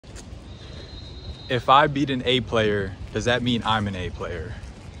if I beat an A player, does that mean I'm an A player?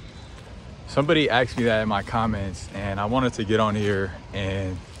 Somebody asked me that in my comments, and I wanted to get on here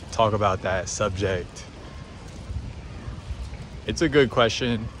and talk about that subject. It's a good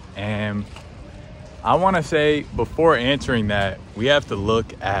question, and I want to say before answering that, we have to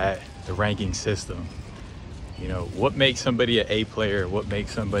look at the ranking system. You know, what makes somebody an A player? What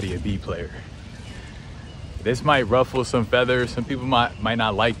makes somebody a B player? This might ruffle some feathers. Some people might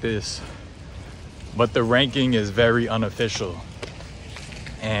not like this, but the ranking is very unofficial.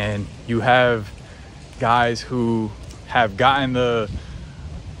 And you have guys who have gotten the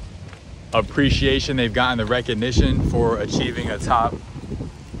appreciation, they've gotten the recognition for achieving a top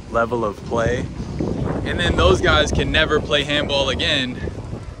level of play. And then those guys can never play handball again.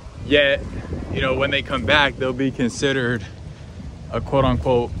 Yet, you know, when they come back, they'll be considered a quote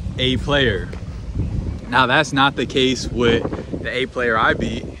unquote A player. Now, that's not the case with the A player I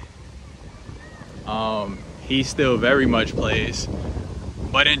beat. He still very much plays.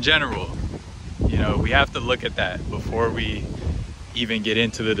 But in general, you know, we have to look at that before we even get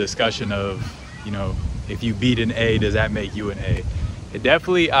into the discussion of, you know, if you beat an A, does that make you an A? It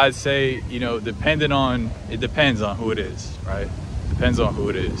definitely, I'd say, you know, it depends on who it is, right? Depends on who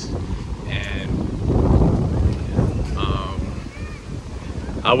it is. And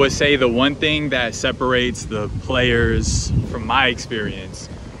I would say the one thing that separates the players, from my experience,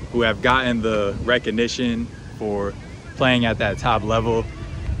 who have gotten the recognition for playing at that top level,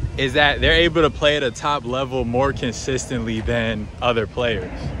 is that they're able to play at a top level more consistently than other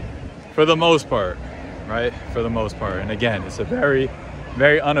players, for the most part, right? For the most part. And again, it's a very,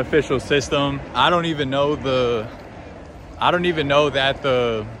 very unofficial system. I don't even know that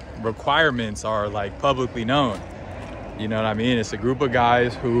the requirements are like publicly known. You know what I mean? It's a group of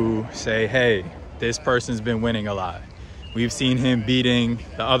guys who say, hey, this person's been winning a lot. We've seen him beating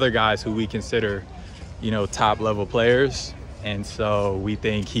the other guys who we consider, you know, top level players. And so we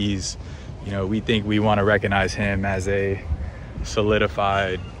think he's, you know, we want to recognize him as a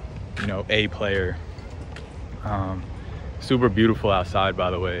solidified, you know, A player. Super beautiful outside,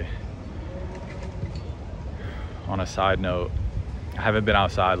 by the way. On a side note, I haven't been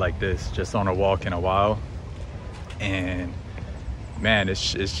outside like this, just on a walk, in a while. And man,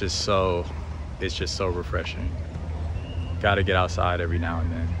 it's just so refreshing. Got to get outside every now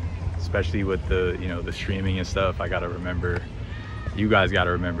and then. Especially with the, you know, the streaming and stuff. I gotta remember, you guys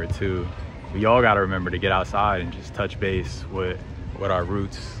gotta remember too. We all gotta remember to get outside and just touch base with our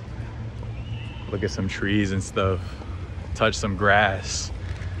roots. Look at some trees and stuff, touch some grass.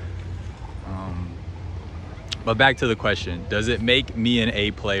 But back to the question, does it make me an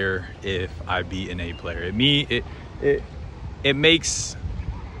A player if I beat an A player? It makes,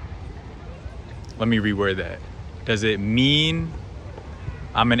 let me reword that. Does it mean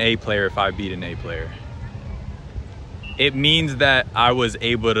I'm an A player if I beat an A player? It means that I was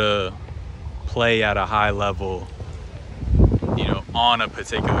able to play at a high level, you know, on a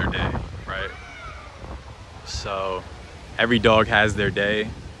particular day, right? So every dog has their day.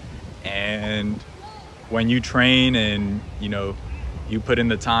 And when you train and, you know, you put in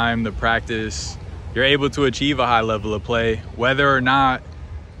the time, the practice, you're able to achieve a high level of play, whether or not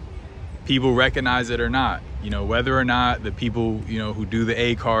people recognize it or not. You know, whether or not the people, you know, who do the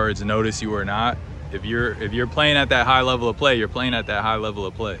A cards notice you or not, if you're playing at that high level of play, you're playing at that high level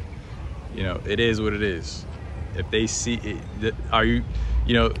of play. You know, it is what it is. If they see it,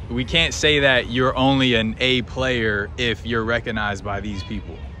 you know, we can't say that you're only an A player if you're recognized by these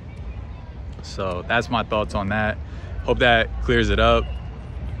people. So that's my thoughts on that. Hope that clears it up,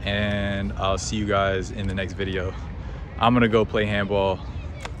 and I'll see you guys in the next video. I'm gonna go play handball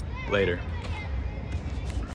later.